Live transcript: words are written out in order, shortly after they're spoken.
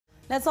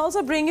Let's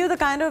also bring you the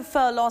kind of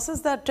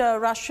losses that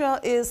Russia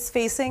is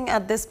facing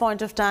at this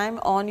point of time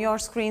on your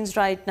screens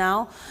right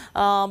now.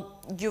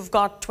 You've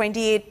got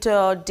 28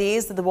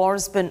 days that the war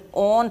has been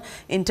on.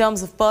 In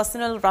terms of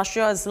personnel,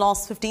 Russia has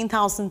lost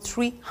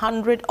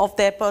 15,300 of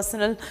their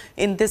personnel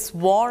in this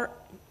war.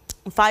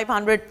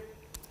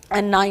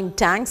 509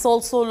 tanks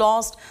also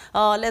lost.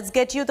 Let's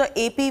get you the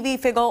APV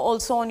figure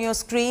also on your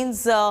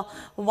screens.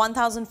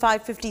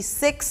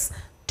 1,556,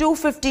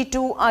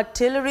 252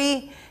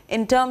 artillery.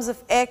 In terms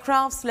of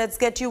aircrafts, let's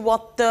get you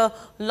what the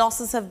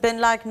losses have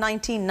been like: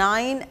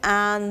 99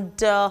 and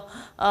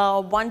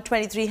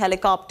 123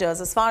 helicopters.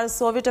 As far as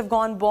Soviet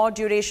Afghan war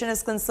duration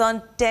is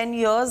concerned, 10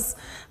 years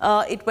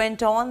it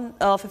went on.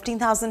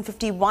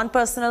 15,051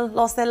 personnel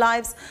lost their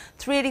lives,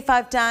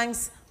 385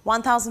 tanks,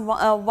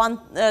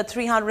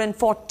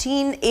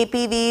 1,314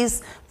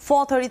 APVs,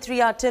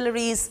 433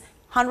 artilleries,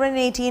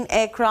 118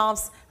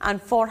 aircrafts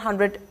and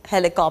 400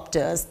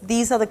 helicopters.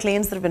 These are the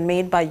claims that have been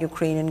made by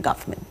Ukrainian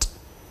government.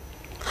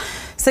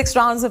 6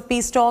 rounds of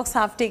peace talks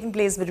have taken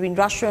place between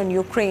Russia and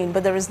Ukraine,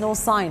 but there is no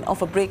sign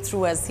of a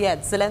breakthrough as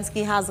yet.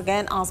 Zelensky has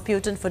again asked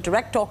Putin for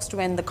direct talks to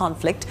end the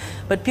conflict,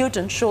 but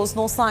Putin shows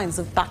no signs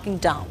of backing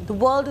down. The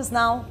world is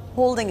now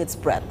holding its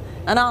breath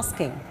and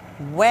asking,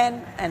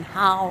 when and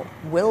how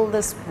will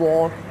this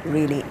war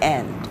really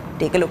end?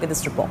 Take a look at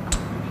this report.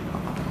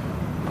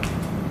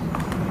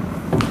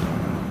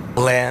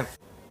 Land.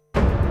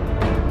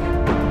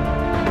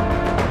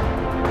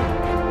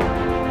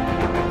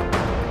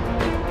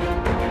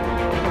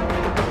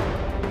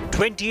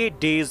 28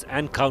 days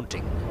and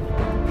counting.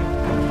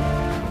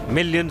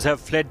 Millions have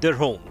fled their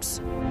homes.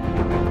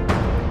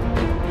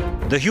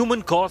 The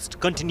human cost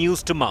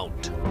continues to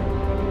mount.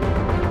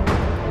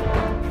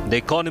 The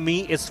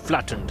economy is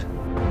flattened.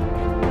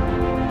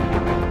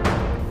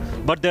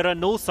 But there are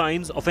no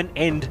signs of an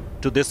end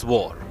to this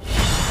war.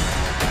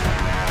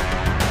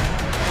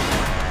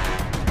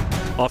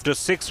 After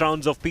 6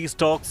 rounds of peace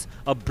talks,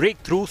 a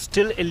breakthrough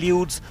still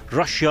eludes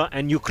Russia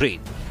and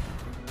Ukraine.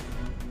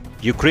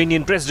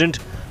 Ukrainian President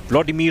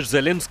Volodymyr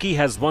Zelensky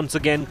has once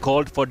again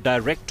called for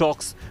direct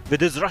talks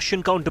with his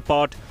Russian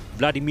counterpart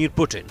Vladimir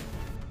Putin.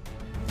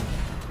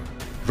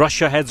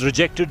 Russia has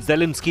rejected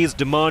Zelensky's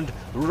demand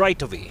right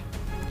away.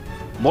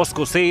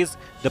 Moscow says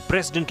the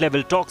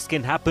president-level talks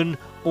can happen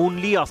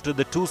only after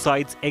the two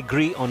sides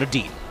agree on a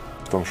deal.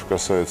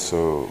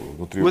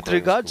 With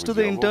regards to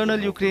the internal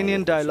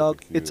Ukrainian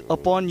dialogue, it's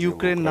upon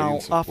Ukraine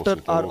now after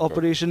our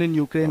operation in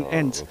Ukraine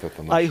ends.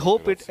 I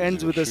hope it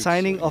ends with the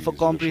signing of a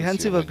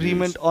comprehensive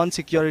agreement on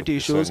security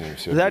issues,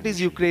 that is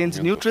Ukraine's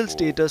neutral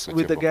status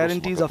with the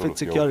guarantees of its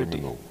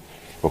security.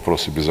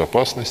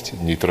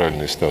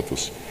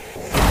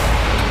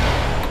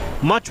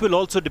 Much will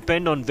also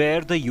depend on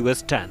where the US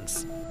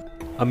stands.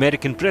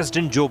 American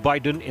President Joe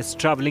Biden is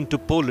traveling to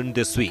Poland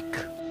this week.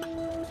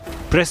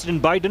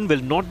 President Biden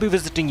will not be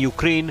visiting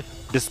Ukraine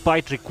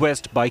despite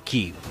request by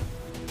Kyiv.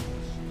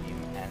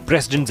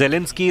 President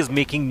Zelensky is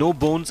making no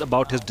bones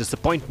about his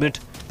disappointment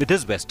with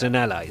his Western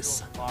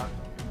allies.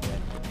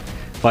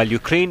 While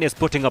Ukraine is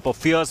putting up a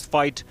fierce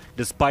fight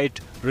despite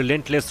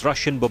relentless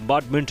Russian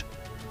bombardment,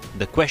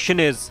 the question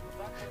is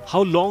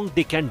how long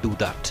they can do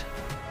that.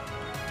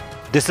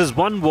 This is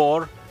one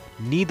war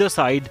neither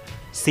side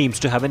seems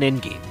to have an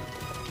endgame.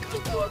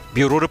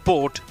 Bureau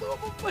Report,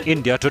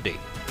 India Today.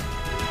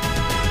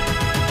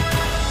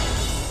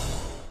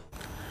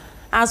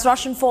 As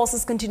Russian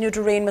forces continue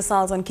to rain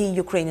missiles on key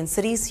Ukrainian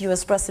cities,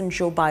 US President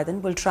Joe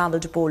Biden will travel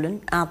to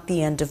Poland at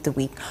the end of the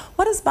week.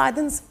 What does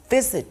Biden's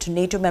visit to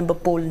NATO member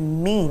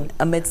Poland mean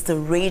amidst the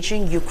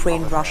raging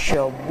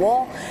Ukraine-Russia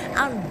war?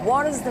 And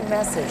what is the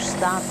message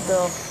that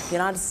the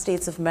United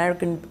States of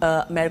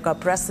America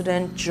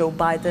President Joe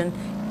Biden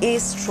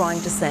is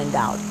trying to send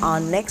out? Our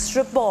next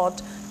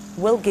report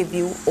will give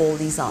you all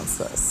these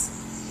answers.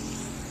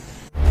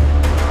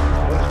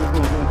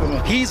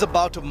 He's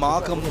about to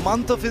mark a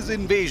month of his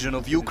invasion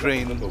of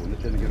Ukraine.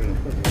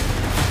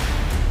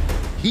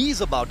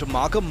 He's about to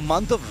mark a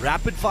month of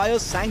rapid-fire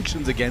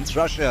sanctions against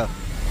Russia.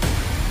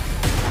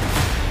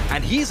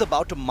 And he's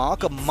about to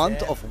mark a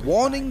month of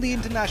warning the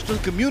international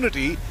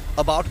community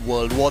about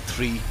World War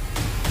III.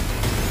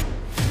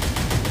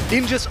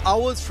 In just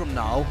hours from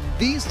now,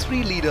 these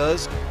three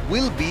leaders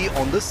will be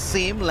on the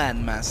same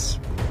landmass.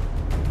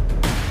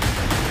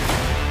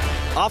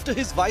 After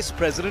his vice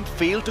president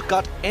failed to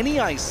cut any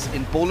ice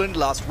in Poland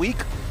last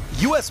week,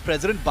 US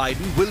President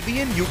Biden will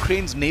be in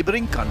Ukraine's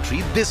neighboring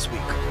country this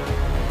week.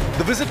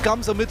 The visit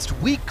comes amidst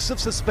weeks of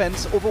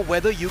suspense over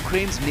whether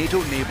Ukraine's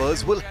NATO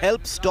neighbors will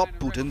help stop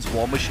Putin's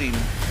war machine.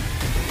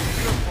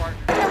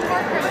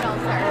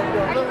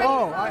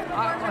 Oh,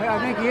 I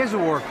think he is a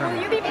war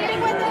criminal. Will you be meeting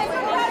with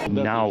him?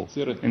 Now,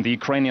 in the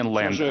Ukrainian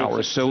land,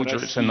 our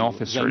soldiers and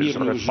officers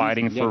are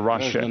fighting for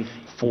Russia,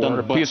 for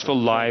a peaceful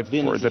life,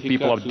 for the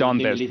people of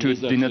Donbass, to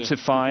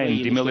denazify and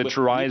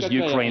demilitarize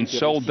Ukraine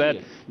so that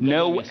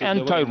no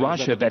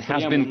anti-Russia that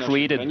has been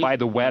created by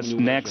the West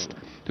next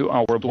to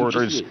our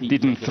borders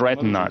didn't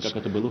threaten us.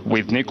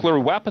 With nuclear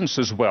weapons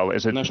as well,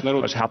 as it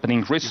was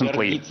happening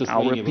recently,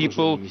 our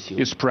people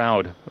is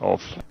proud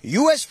of.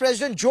 US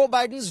President Joe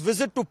Biden's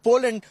visit to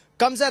Poland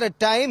comes at a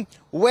time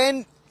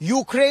when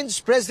Ukraine's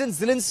President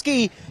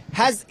Zelensky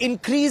has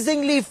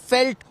increasingly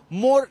felt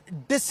more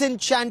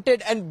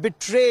disenchanted and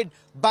betrayed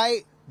by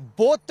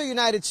both the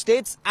United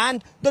States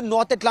and the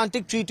North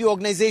Atlantic Treaty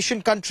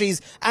Organization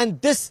countries. And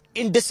this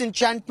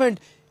disenchantment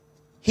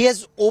he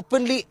has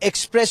openly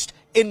expressed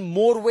in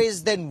more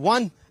ways than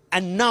one,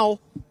 and now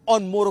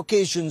on more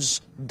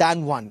occasions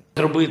than one.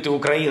 Зробити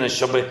Україну,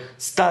 щоб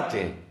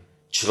стати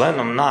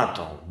членом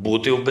НАТО,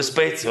 бути в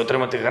безпеці,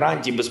 отримати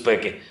гарантії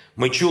безпеки.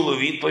 Ми чули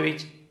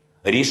відповідь.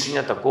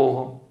 Рішення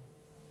такого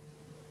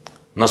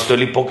на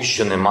столі поки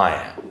що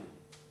немає.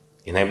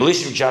 І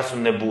найближчим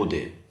часом не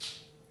буде.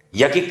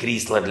 Як і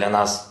крісла для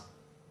нас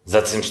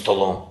за цим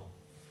столом.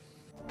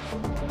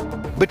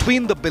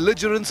 Between the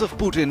belligerence of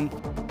Putin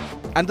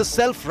and the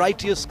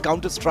self-righteous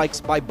counterstrikes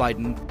by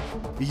Biden,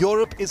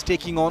 Europe is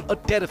taking on a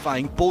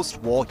terrifying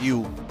post-war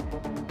hue.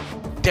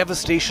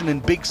 Devastation in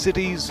big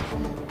cities,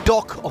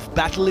 talk of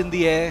battle in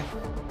the air,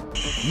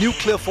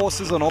 nuclear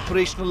forces on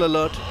operational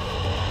alert,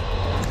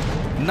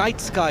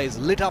 night skies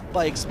lit up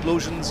by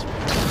explosions,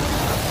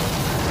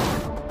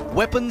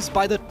 weapons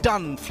by the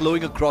ton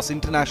flowing across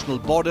international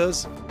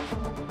borders,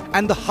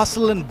 and the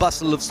hustle and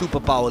bustle of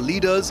superpower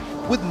leaders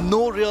with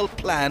no real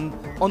plan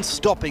on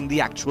stopping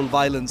the actual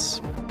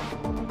violence.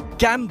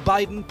 Can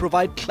Biden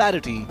provide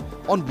clarity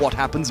on what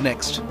happens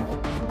next?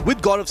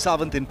 With Gaurav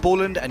Sawant in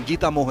Poland and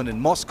Geeta Mohan in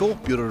Moscow,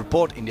 Bureau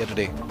Report, India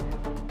Today.